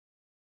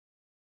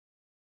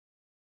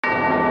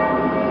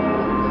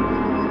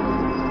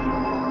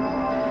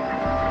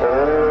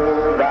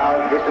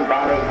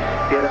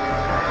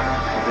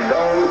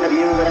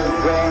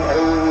grown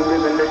old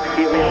in the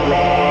mysterious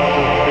laws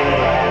of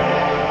fairyland,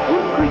 we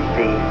greet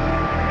thee.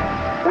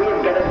 We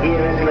have gathered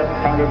here at your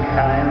appointed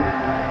time.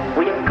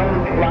 We have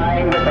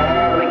complied with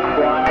all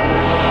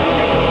requirements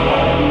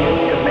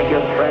to make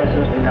your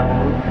presence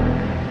known.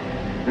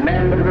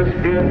 Members of the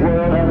spirit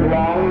world have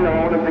long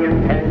known of the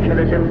intention of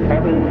this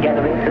important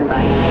gathering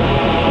tonight.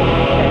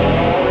 And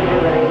all in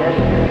your readiness,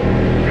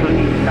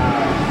 please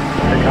now,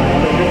 the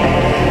time is at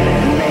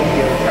hand. Make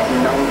yourself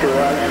known to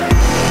us.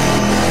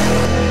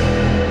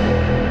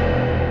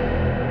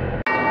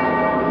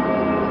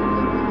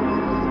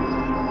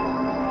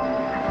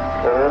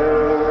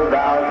 Oh,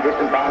 thou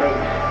disembodied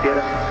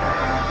spirit,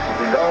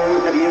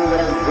 those of you that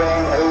have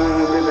grown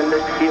old in the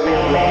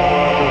mysterious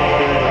laws of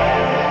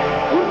fairyland,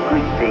 we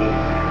greet thee.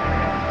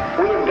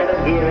 We have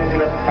gathered here at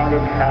your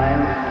appointed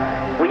time.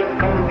 We have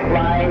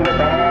complied with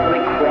all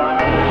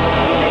requirements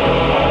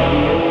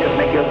to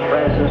make your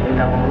presence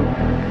known.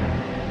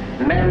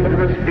 Members of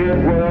the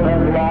spirit world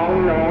have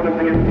long known of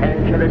the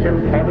intention of this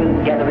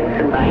important gathering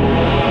tonight.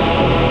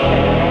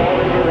 And all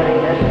in your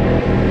readiness,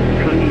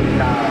 please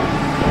now,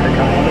 the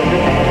time is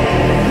at hand.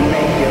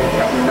 Make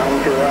yourself known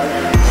to us.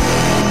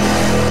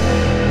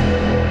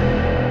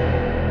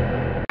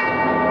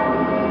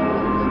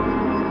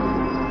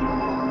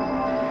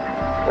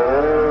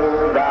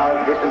 Oh,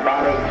 thou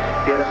disembodied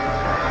spirit,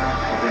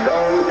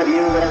 those of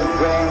you that have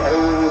grown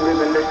old in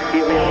the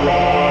mysterious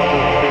laws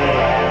of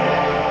fairyland,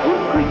 we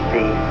greet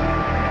thee.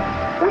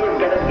 We have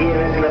gathered here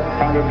at your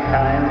appointed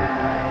time.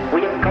 We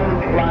have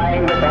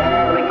complied with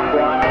all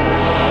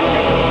requirements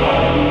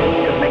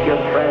to make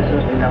your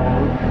presence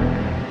known.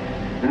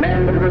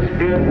 Members of the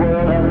spirit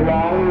world have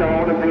long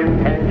known of the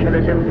intention of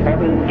this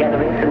important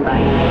gathering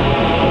tonight.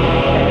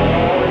 And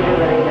all in your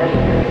readiness,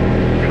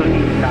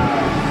 please now,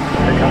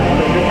 the time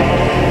is at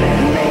hand.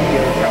 Make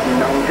yourself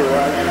known to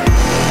us.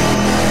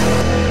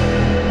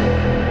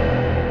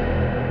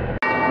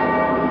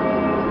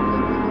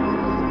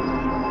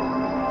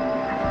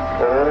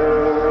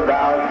 Oh,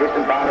 thou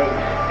disembodied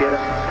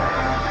spirit,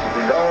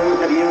 those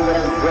of you that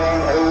have grown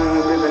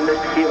old in the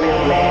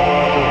mysterious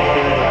laws of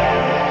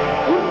fairyland,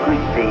 we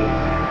greet thee.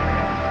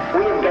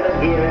 We have gathered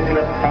here at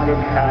your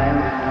appointed time.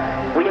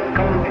 We have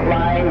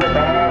complied with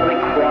all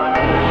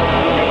requirements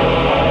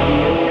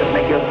to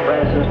make your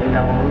presence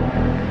known.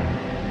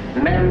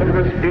 Members of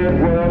the spirit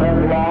world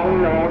have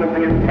long known of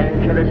the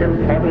intention of this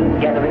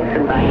important gathering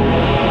tonight.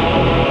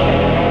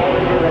 And all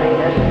in your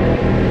readiness,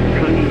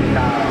 please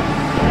now,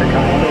 the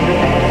time is at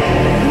hand.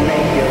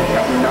 Make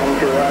yourself known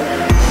to us.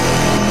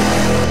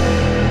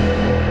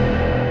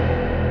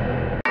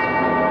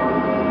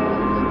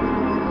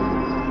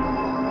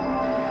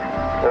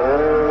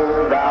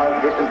 Oh, thou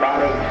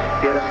disembodied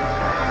spirit,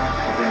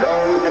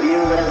 those of you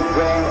that have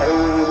grown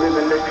old in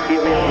the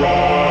mysterious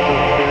laws of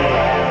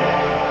fairyland,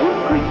 we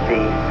greet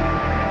thee.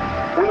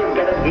 We have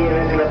gathered here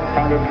at your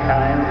appointed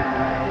time.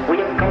 We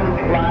have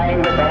complied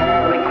with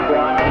all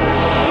requirements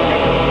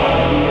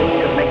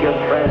to make your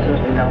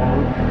presence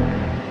known.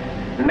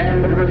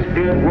 Members of the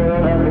spirit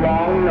world have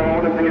long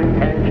known of the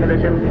intention of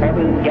this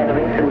important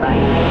gathering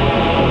tonight.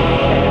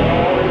 And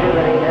all in your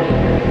readiness,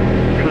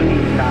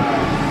 please now,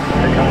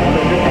 the time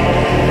is at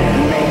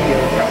hand. Make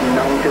yourself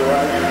known to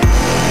us.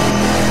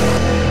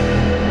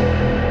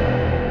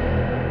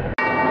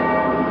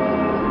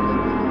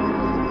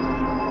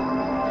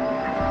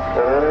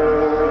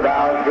 Oh,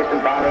 thou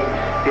disembodied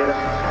spirit,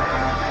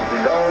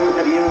 those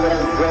of you that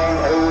have grown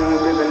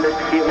old in the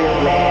mysterious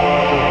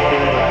laws of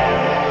fairyland,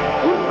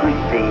 we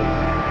greet thee.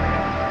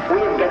 We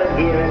have gathered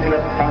here at your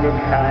appointed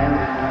time.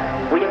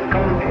 We have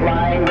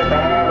complied with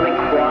all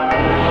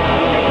requirements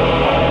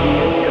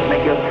to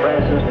make your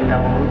presence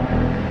known.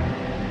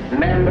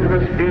 Members of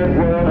the spirit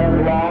world have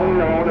long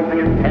known of the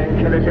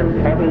intention of this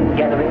important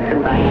gathering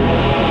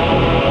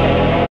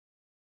tonight.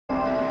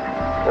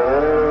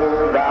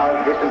 Oh,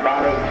 thou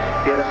disembodied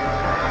spirit,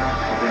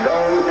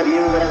 those of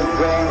you that have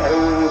grown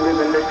old in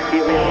the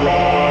mysterious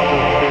laws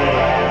of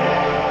fairyland,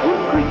 we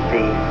greet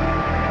thee.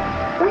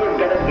 We have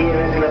gathered here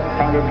at your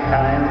appointed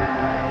time.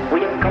 We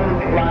have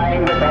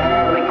complied with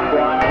all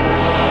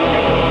requirements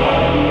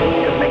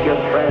to make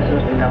your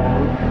presence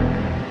known.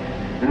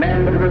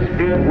 Members of the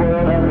spirit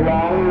world have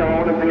long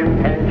known of the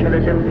intention of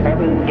this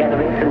important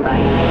gathering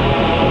tonight.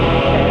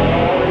 And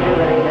all in your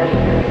readiness,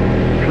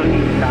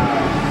 please now,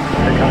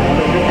 the time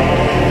is at hand.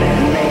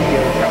 Make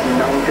yourself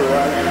known to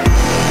us.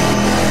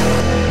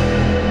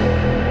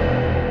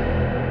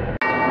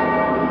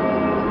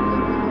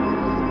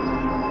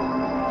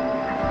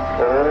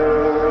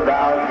 Oh,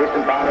 thou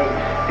disembodied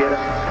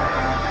spirit,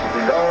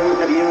 those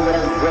of you that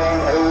have grown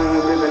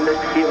old in the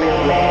mysterious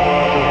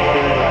laws of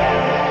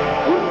fairyland,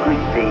 we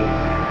greet thee.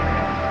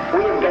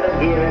 We have gathered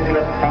here at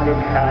your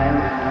appointed time.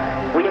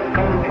 We have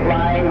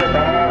complied with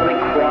all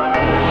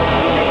requirements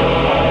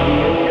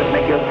to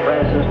make your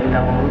presence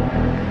known.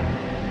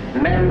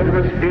 Members of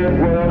the spirit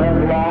world have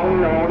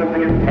long known of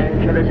the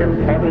intention of this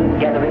important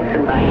gathering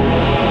tonight.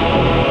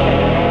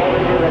 And all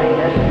in your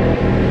readiness,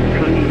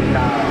 please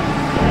now,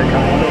 the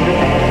time is at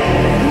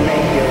hand.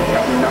 Make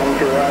yourself known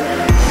to us.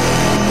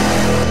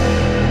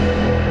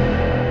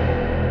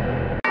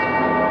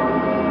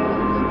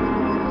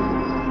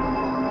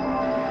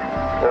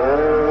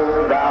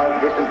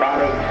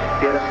 disembodied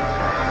spirit,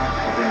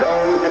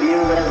 those of you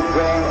that have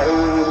grown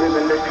old in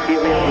the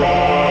mysterious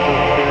laws of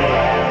spirit,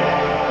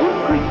 we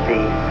greet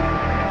thee.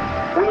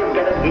 We have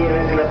gathered here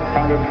at the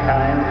appointed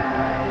time.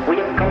 We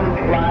have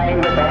complied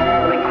with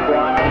all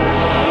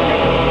requirements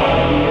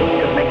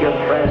to make your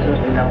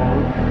presence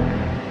known.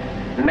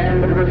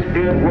 Members of the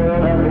spirit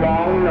world have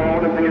long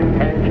known of the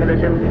intention of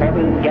this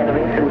important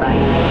gathering tonight.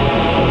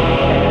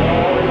 And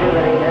all in your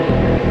readiness,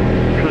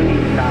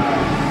 please now,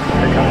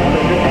 the time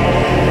is at hand.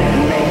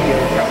 Make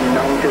yourself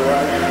known to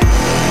us.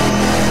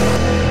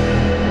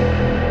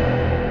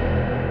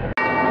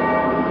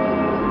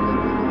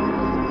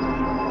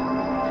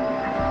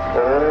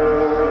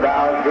 Oh,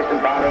 thou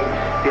disembodied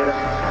spirit,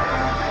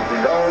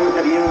 those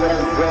of you that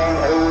have grown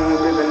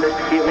old in the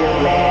mysterious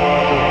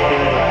laws of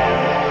spirit,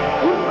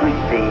 we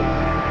greet thee.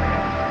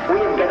 We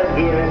have gathered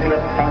here at the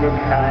appointed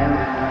time.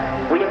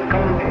 We have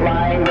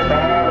complied with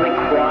all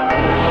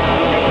requirements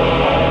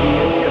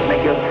to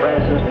make your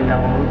presence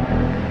known.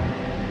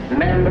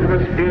 Members of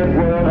the spirit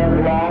world have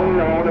long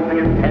known of the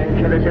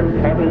intention of this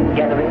important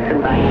gathering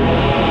tonight.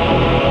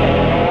 And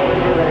all in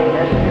your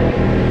readiness,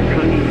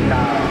 please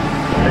now,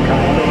 the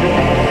time is at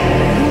hand.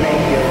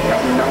 Make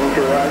yourself known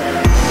to us.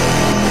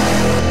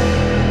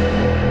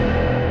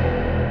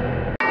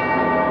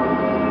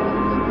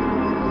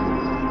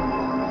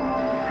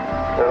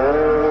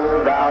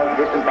 Oh, thou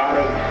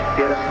disembodied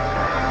spirit,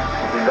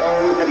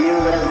 those of you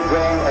that have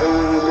grown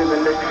old in the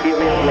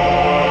mysterious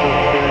laws of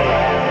spirit,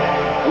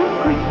 we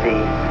greet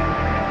thee.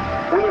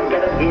 We have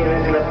gathered here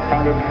at the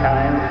appointed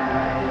time.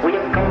 We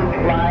have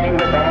complied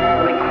with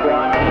all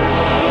requirements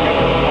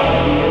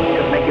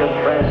to make your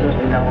presence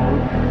known.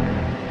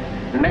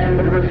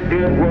 Members of the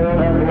spirit world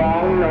have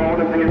long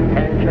known of the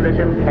intention of this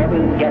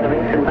important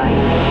gathering tonight.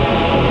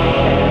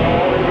 And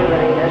all in your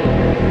readiness,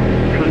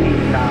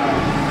 please now,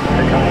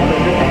 the time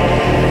is at hand.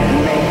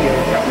 Make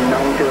yourself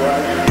known to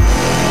us.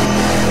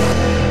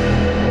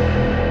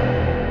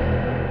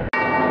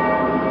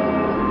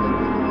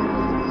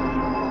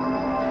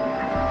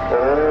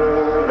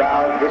 Oh,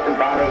 thou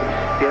disembodied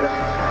spirit,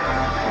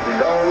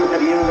 those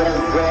of you that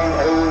have grown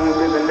old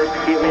in the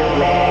mysterious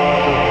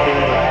laws of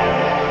spirit,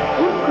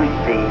 we greet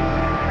thee.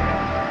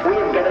 We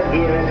have gathered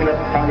here at the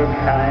appointed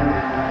time.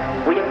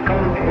 We have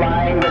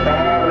complied with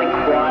all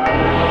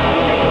requirements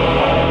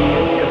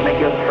to make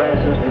your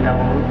presence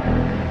known.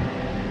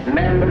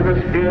 Members of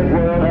the spirit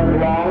world have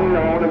long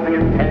known of the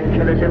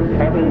intention of this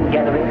important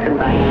gathering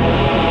tonight.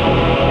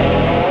 And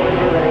all in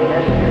your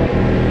readiness,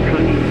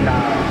 please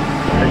now,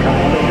 the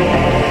time is at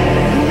hand.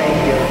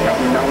 Make yourself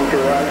known to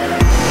us.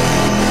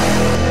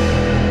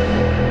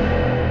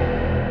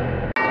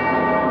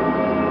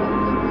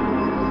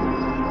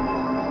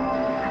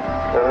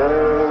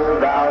 Oh,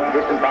 thou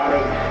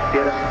disembodied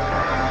spirit,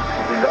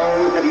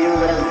 those of you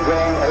that have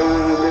grown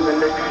old in the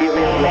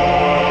mysterious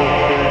laws of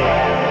spirit,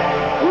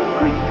 we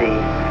greet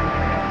thee.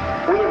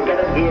 We have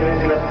gathered here at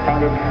the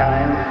appointed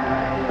time.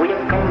 We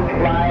have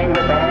complied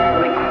with all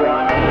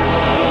requirements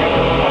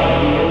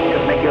to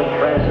make your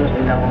presence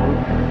known.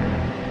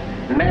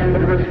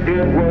 Members of the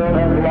spirit world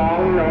have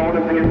long known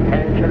of the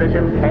intention of this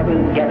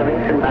important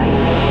gathering tonight.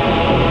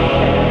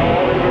 And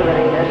all in your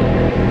readiness,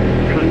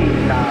 please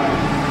now,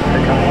 the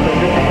time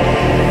is at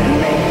hand.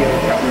 Make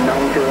yourself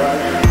known to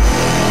us.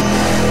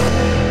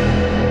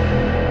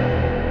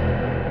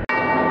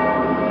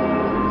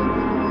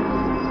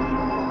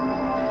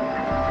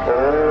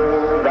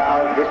 Oh,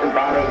 thou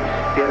disembodied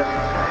spirit,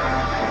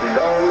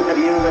 those of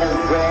you that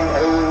have grown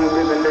old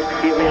in the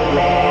mysterious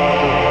laws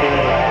of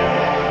spirit,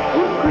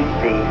 we greet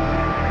thee.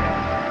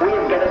 We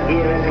have gathered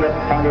here at the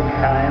appointed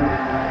time.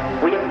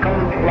 We have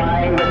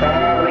complied with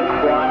all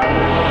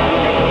requirements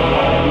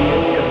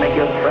to make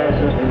your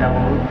presence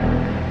known.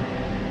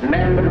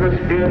 Members of the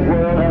spirit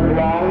world have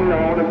long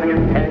known of the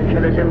intention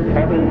of this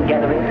important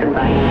gathering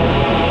tonight.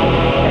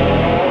 And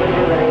all in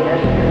your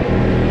readiness,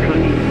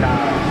 please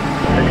now,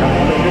 the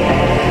time is at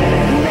hand.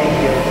 Make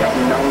yourself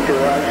known to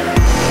us.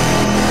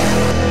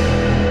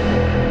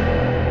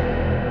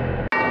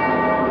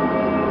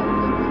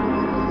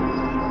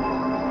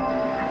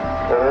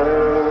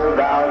 Oh,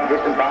 thou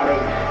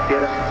disembodied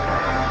spirit,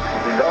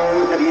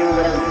 those of you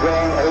that have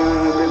grown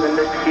old in the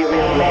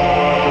mysterious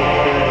laws of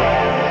spirit,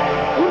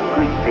 we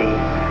greet thee.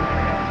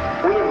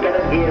 We have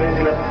gathered here at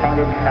the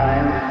appointed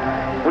time.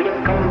 We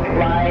have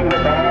complied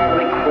with all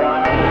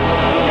requirements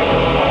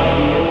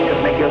to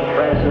make your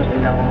presence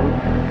known.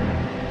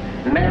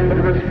 Members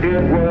of the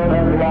spirit world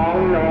have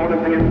long known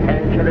of the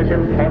intention of this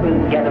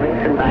important gathering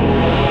tonight.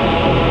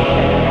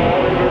 And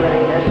all in your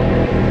readiness,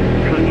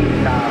 please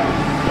now,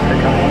 the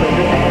time is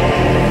at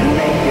hand.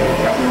 Make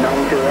yourself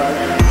known to us.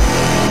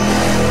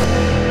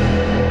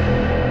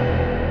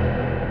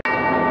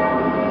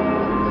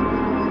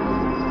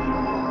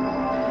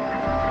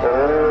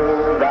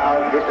 Oh,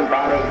 thou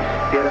disembodied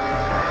spirit,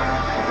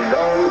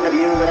 those of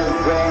you that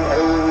have grown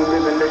old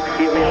in the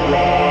mysterious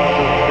laws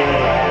of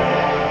spirit,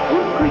 we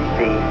greet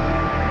thee.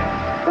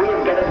 We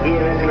have gathered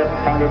here at the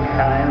appointed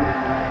time.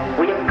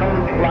 We have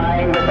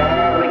complied with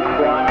all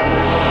requirements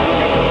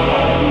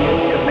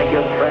to make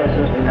your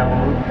presence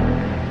known.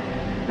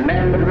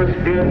 Members of the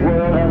spirit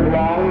world have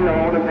long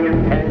known of the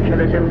intention of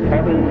this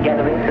important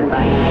gathering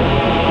tonight.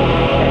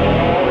 And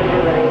all in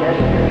readiness,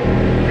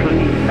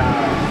 please now,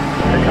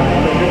 the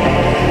time is at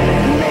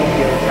hand. Make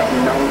yourself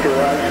known to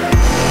us.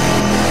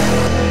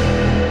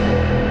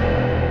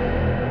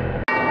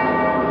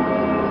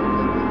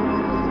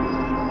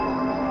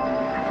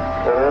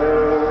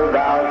 Oh,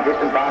 thou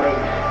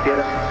disembodied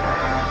spirit,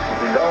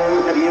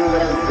 those of you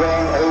that have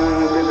grown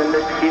old in the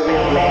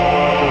mysterious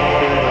laws of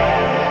spirit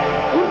land,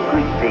 we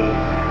greet thee.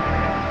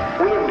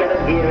 We have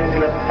gathered here at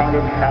the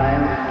appointed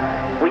time.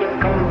 We have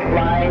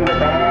complied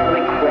with all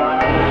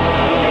requirements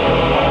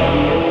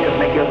to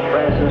make your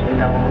presence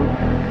known.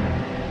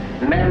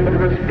 Members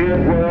of the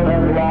spirit world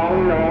have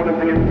long known of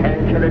the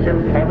intention of this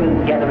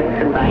important gathering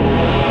tonight.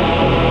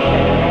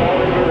 And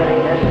all in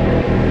readiness,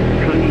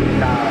 please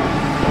now,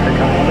 the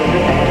time is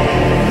at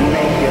hand.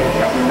 Make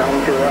yourself known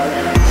to us.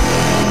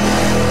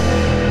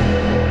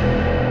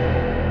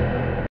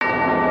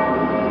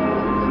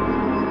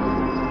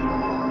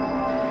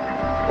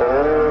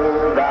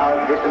 Oh,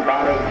 thou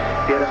disembodied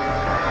spirit,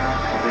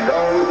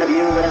 those of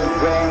you that have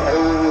grown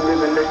old in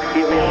the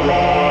mysterious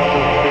laws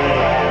of spirit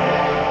land,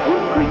 we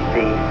greet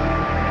thee.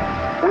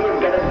 We have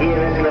gathered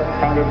here at the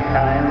appointed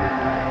time.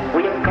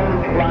 We have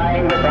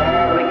complied with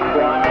all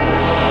requirements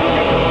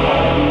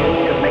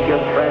to make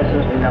your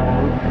presence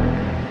known.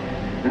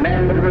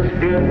 Members of the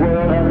spirit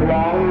world have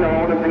long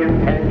known of the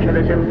intention of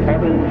this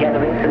important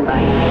gathering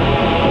tonight.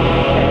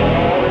 And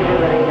all in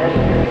readiness,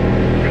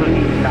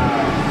 please now,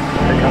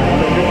 the time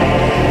is at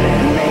hand.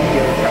 Make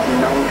yourself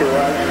known to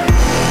us.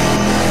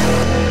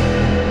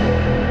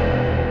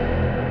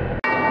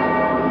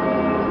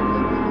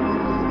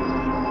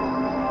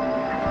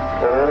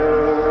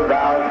 Oh,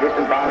 thou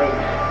disembodied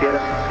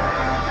spirit,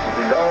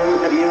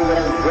 those of you that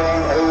have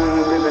grown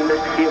old in the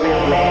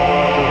mysterious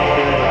laws of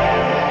spirit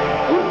land,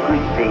 we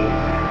greet thee.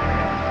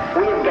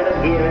 We have gathered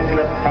here at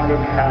the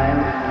appointed time.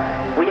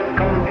 We have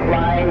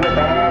complied with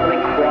all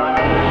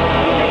requirements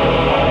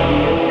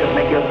to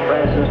make your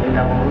presence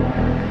known.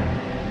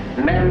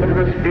 Members of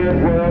the spirit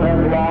world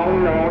have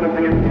long known of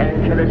the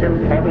intention of this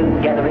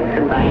important gathering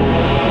tonight.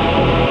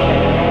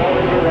 And all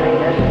in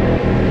readiness,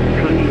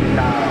 please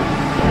now,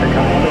 the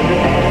time is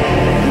at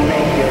hand.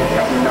 Make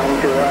yourself known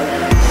to us.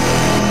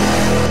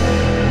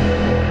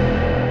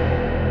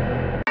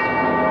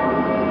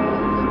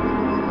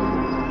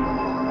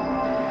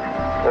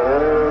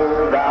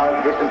 Oh,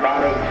 thou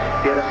disembodied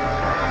spirit,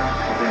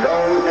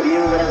 those of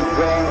you that have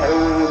grown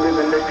old in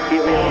the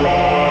mysterious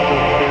laws of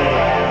spirit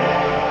land,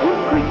 we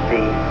greet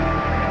thee.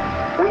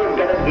 We have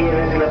gathered here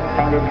at the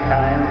appointed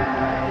time.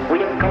 We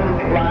have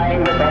complied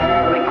with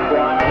all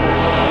requirements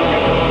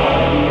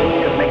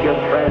to make your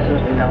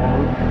presence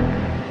known.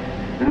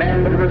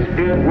 Members of the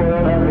spirit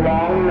world have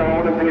long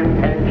known of the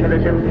intention of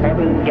this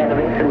important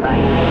gathering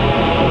tonight.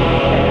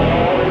 And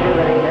all in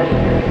readiness,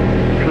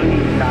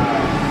 please now,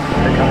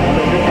 the time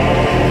is at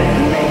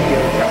hand. Make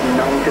yourself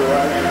known to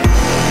us.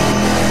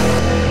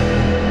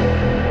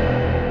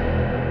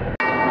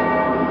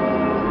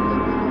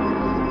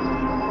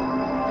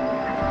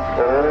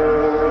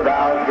 Oh,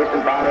 thou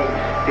disembodied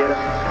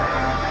spirit,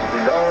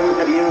 those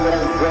of you that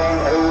have grown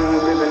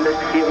old in the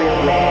mysterious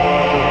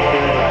laws of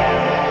spirit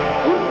land,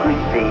 we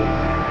greet thee.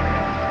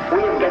 We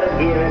have gathered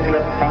here at the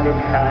appointed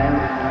time.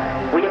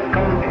 We have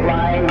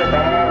complied with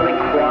all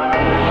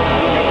requirements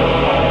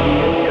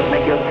to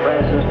make your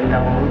presence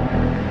known.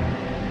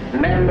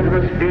 Members of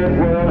the spirit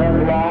world have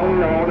long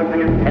known of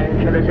the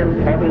intention of this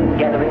important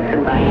gathering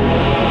tonight.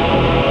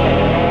 And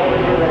all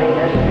in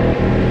readiness,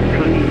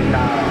 please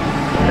now,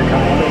 the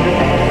time is at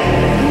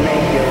hand.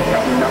 Make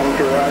yourself known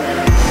to us.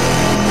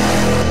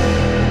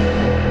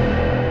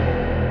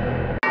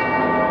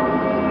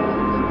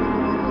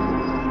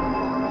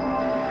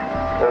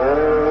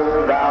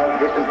 Oh, thou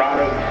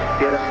disembodied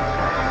spirit,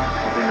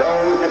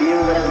 those of you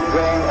that have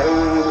grown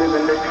old in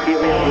the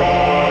mysterious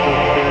laws of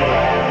spirit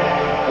land,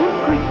 we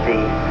greet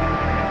thee.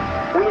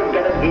 We have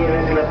gathered here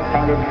at the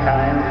appointed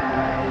time.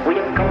 We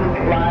have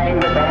complied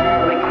with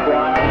all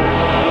requirements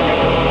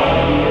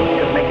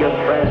to make your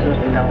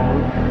presence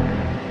known.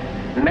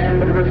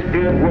 Members of the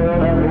spirit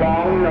world have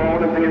long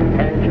known of the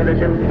intention of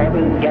this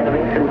important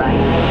gathering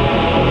tonight.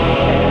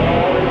 And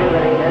all in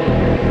readiness,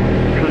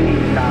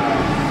 please now,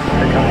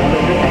 the time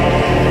is at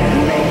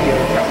hand. Make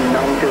yourself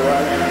known to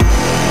us.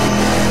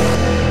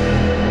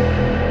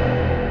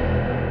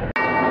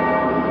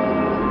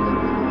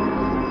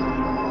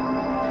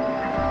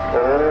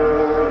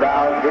 Oh,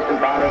 thou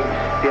disembodied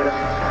spirit,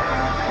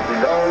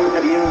 those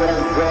of you that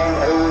have grown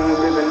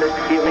old in the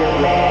mysterious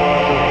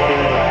laws of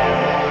spirit land,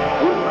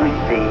 we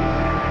greet thee.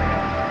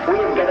 We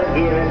have gathered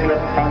here at the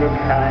appointed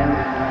time.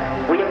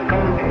 We have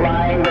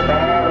complied with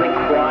all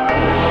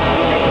requirements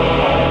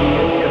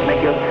to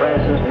make your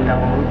presence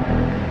known.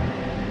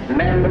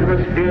 Members of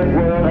the spirit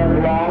world have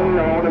long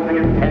known of the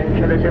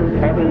intention of this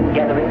important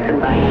gathering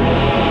tonight.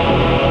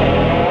 And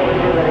all in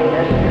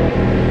readiness,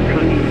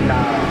 please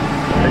now,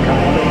 the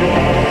time is at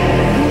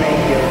hand.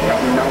 Make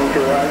yourself known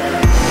to us.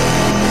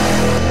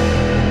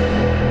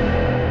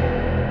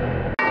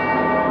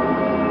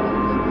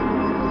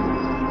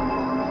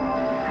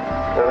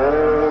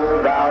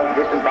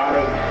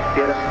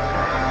 spirit.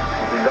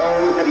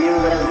 Those of you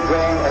that have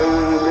grown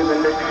old in the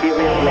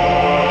mysterious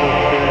laws of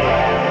spirit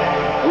land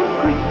would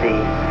greet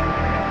thee.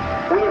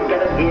 We have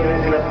gathered here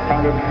at the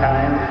appointed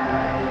time.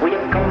 We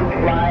have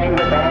complied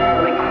with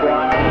all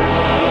requirements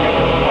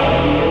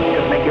to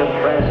make your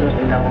presence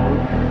known.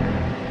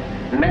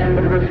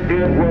 Members of the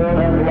spirit world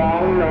have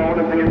long known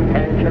of the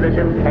intention of this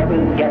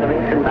important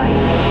gathering tonight.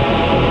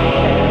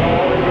 And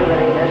all in your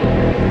readiness,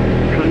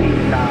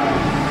 please now,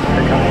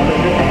 the time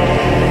is at hand.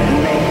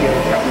 Make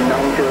yourself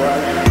known to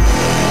us.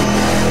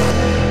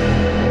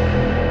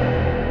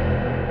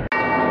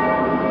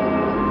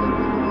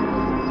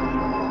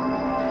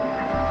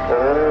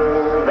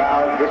 Oh, thou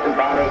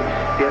disembodied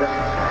spirit,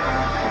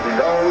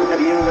 those of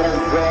you that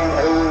have grown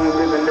old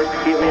in the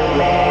mysterious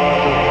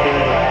laws of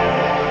spirit land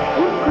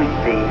would greet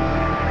thee.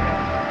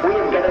 We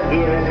have gathered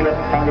here at the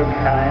appointed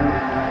time.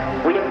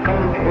 We have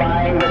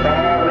complied with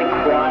all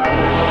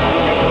requirements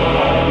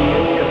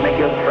to make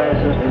your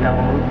presence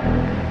known.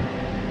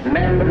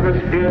 Members of the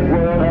spirit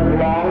world have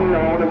long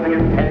known of the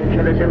intention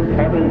of this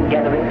important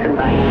gathering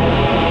tonight.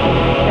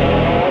 And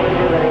all in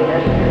your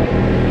readiness,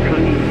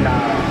 please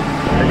now,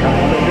 the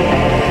time is at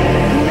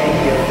hand. Make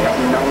yourself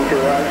known to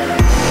us.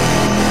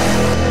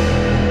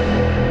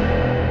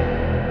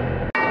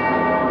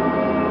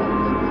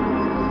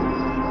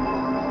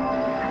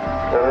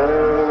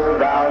 Oh,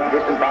 thou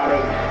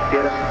disembodied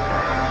spirit,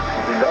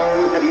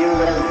 those of you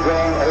that have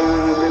grown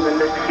old in the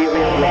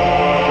mysterious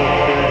laws of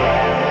spirit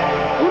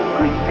land would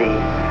greet thee.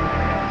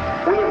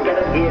 We have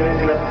gathered here at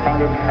the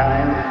appointed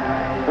time.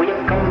 We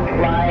have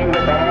complied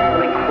with all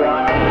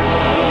requirements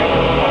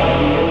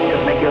to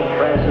make your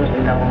presence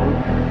known.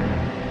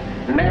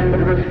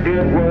 Members of the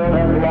spirit world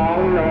have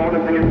long known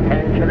of the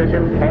intention of this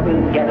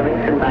important gathering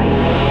tonight.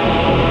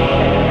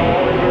 And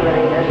all in your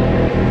readiness,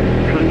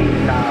 please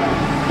now,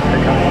 the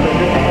time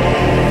is at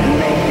hand.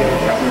 Make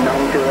yourself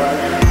known to us.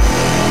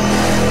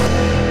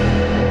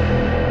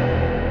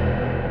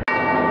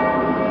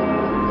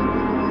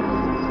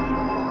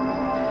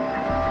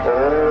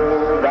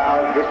 Oh,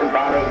 thou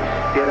disembodied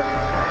spirit,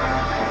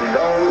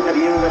 those of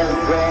you that have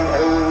grown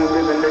old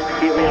in the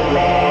mysterious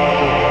laws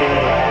of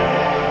spirit land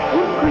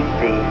would greet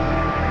thee.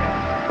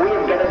 We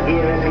have gathered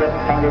here at the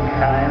appointed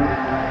time.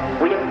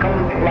 We have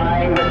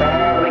complied with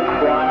all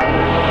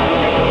requirements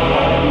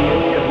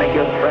to make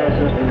your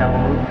presence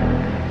known.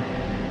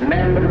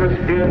 Members of the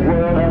spirit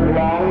world have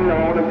long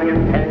known of the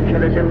intention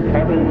of this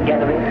important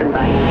gathering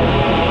tonight.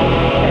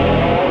 And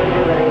all in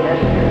your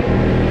readiness,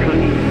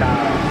 please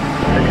now,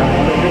 the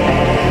time is at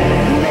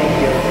hand. Make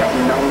yourself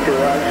known to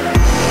us.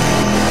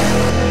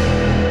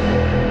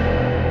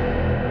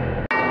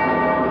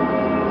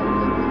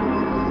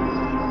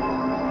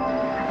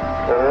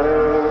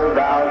 Oh,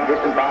 thou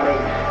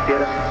disembodied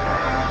spirit,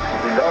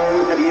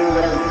 those of you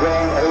that have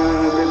grown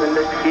old in the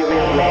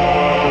mysterious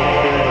laws of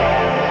spirit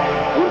land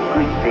would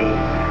greet thee.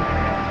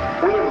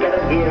 We have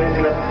gathered here at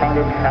the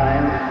appointed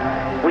time.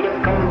 We have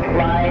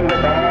complied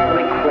with all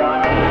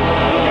requirements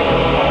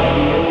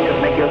to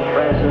make your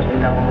presence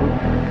known.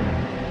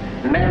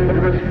 Members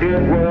of the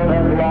spirit world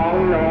have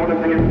long known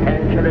of the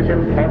intention of this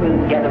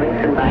important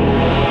gathering tonight.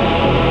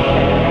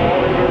 And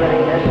all in your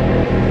readiness,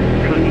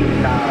 please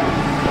now,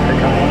 the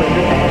time is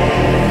at hand.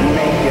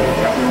 Make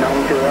yourself known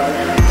to us.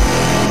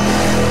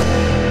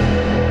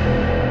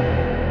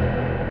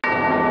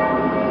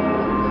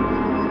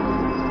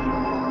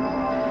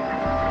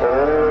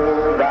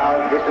 Oh,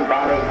 thou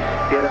disembodied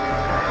spirit,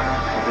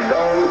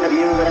 those of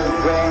you that have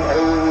grown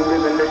old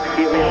in the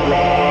mysterious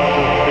laws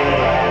of spirit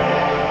land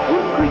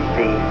would greet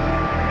thee.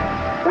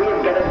 We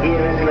have gathered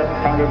here at the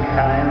appointed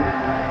time.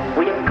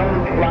 We have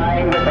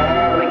complied with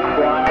all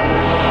requirements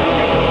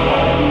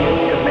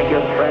to make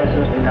your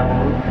presence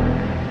known.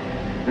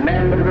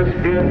 Members of the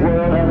spirit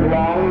world have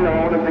long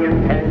known of the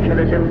intention of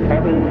this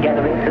important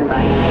gathering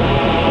tonight.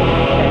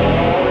 And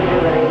all in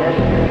your readiness,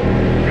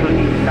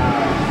 please now,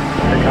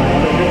 the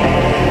time is at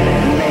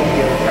hand. Make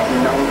yourself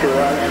known to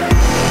us.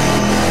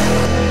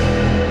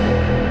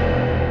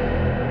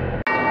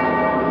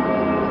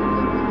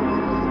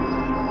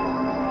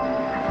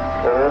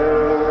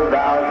 Oh,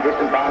 thou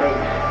disembodied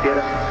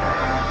spirit,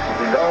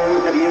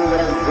 those of you that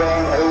have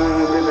grown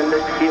old in the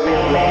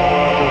mysterious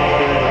laws of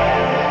spirit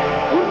land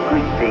would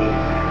greet thee.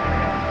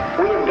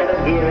 We have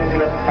gathered here at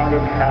the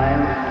appointed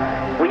time.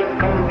 We have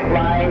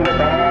complied with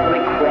all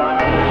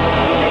requirements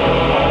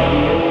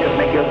to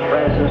make your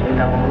presence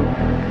known.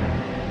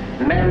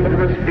 Members of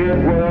the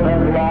spirit world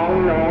have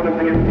long known of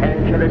the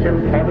intention of this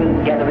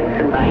important gathering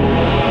tonight.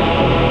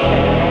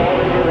 And all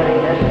in your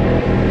readiness,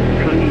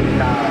 please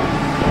now,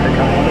 the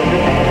time is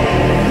at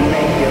hand.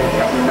 Make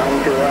yourself known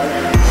to us.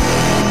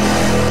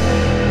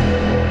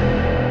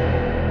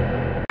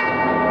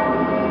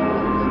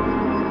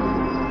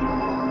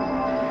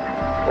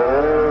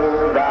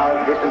 Oh,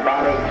 thou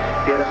disembodied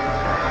spirit,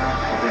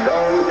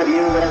 those of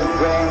you that have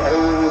grown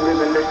old in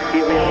the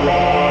mysterious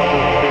laws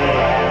of spirit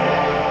land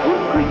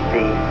would greet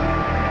thee.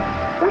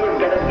 We have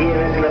gathered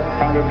here at the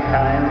appointed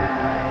time.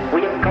 We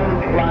have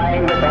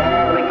complied with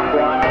all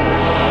requirements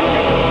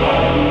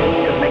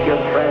to make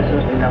your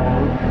presence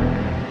known.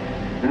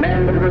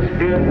 Members of the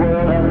spirit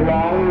world have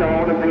long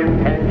known of the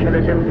intention of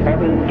this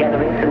important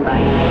gathering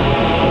tonight.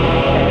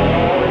 And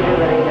all in your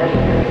readiness,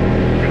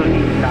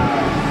 please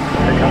now,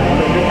 the time of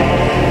the day,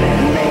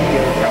 make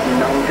yourself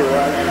known to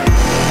us.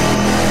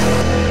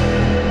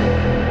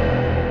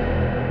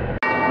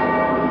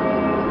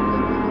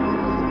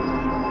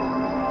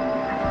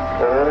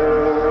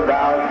 Oh,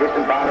 thou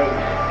disembodied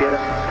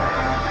spirit,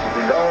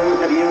 those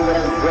of you that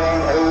have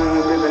grown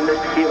old in the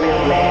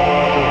mysterious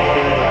laws of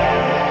spirit,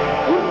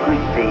 we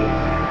greet thee.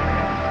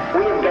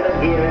 We have gathered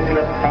here at the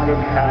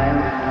appointed time.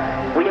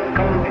 We have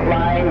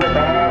complied with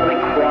all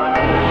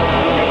requirements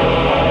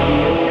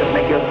to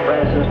make your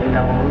presence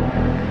known.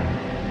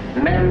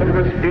 Members of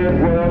the spirit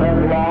world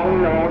have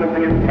long known of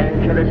the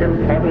intention of this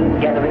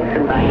important gathering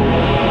tonight.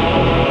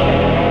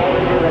 And all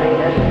in your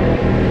readiness,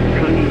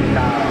 please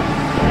now,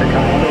 the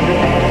time of the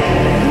day,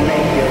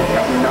 make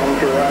yourself known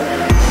to us.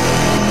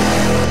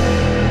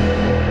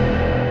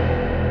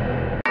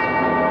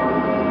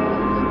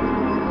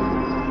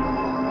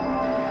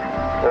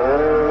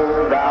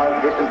 Oh, thou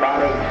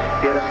disembodied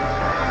spirit,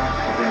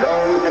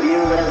 those of you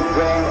that have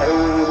grown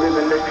old in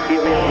the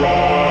mysterious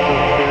laws of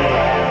spirit,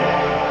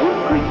 we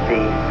greet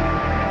thee.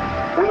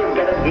 We have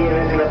gathered here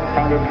at the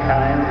appointed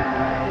time.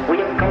 We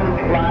have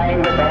complied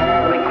with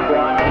all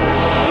requirements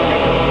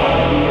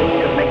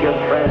to make your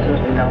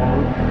presence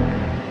known.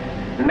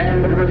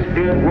 Members of the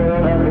spirit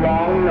world have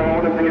long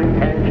known of the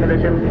intention of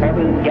this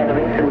important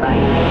gathering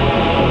tonight.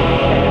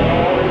 And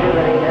all in your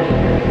readiness,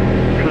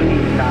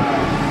 please now,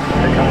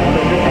 the time of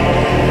the day,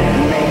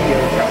 make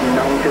yourself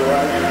known to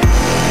us.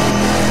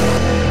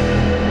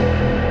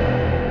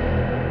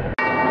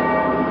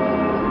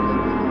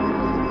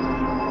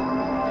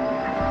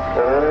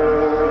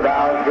 Oh,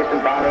 thou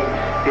disembodied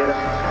spirit,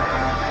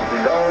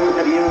 those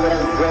of you that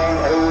have grown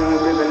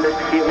old in the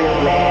mysterious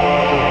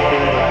laws of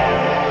spirit,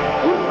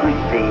 we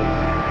greet thee.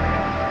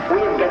 We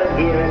have gathered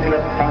here at the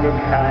appointed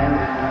time.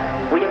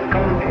 We have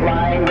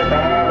complied with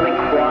all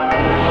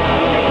requirements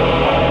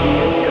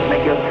to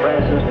make your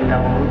presence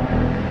known.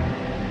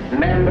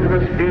 Members of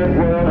the spirit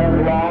world have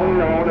long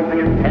known of the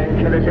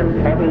intention of this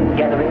important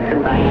gathering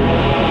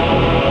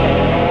tonight.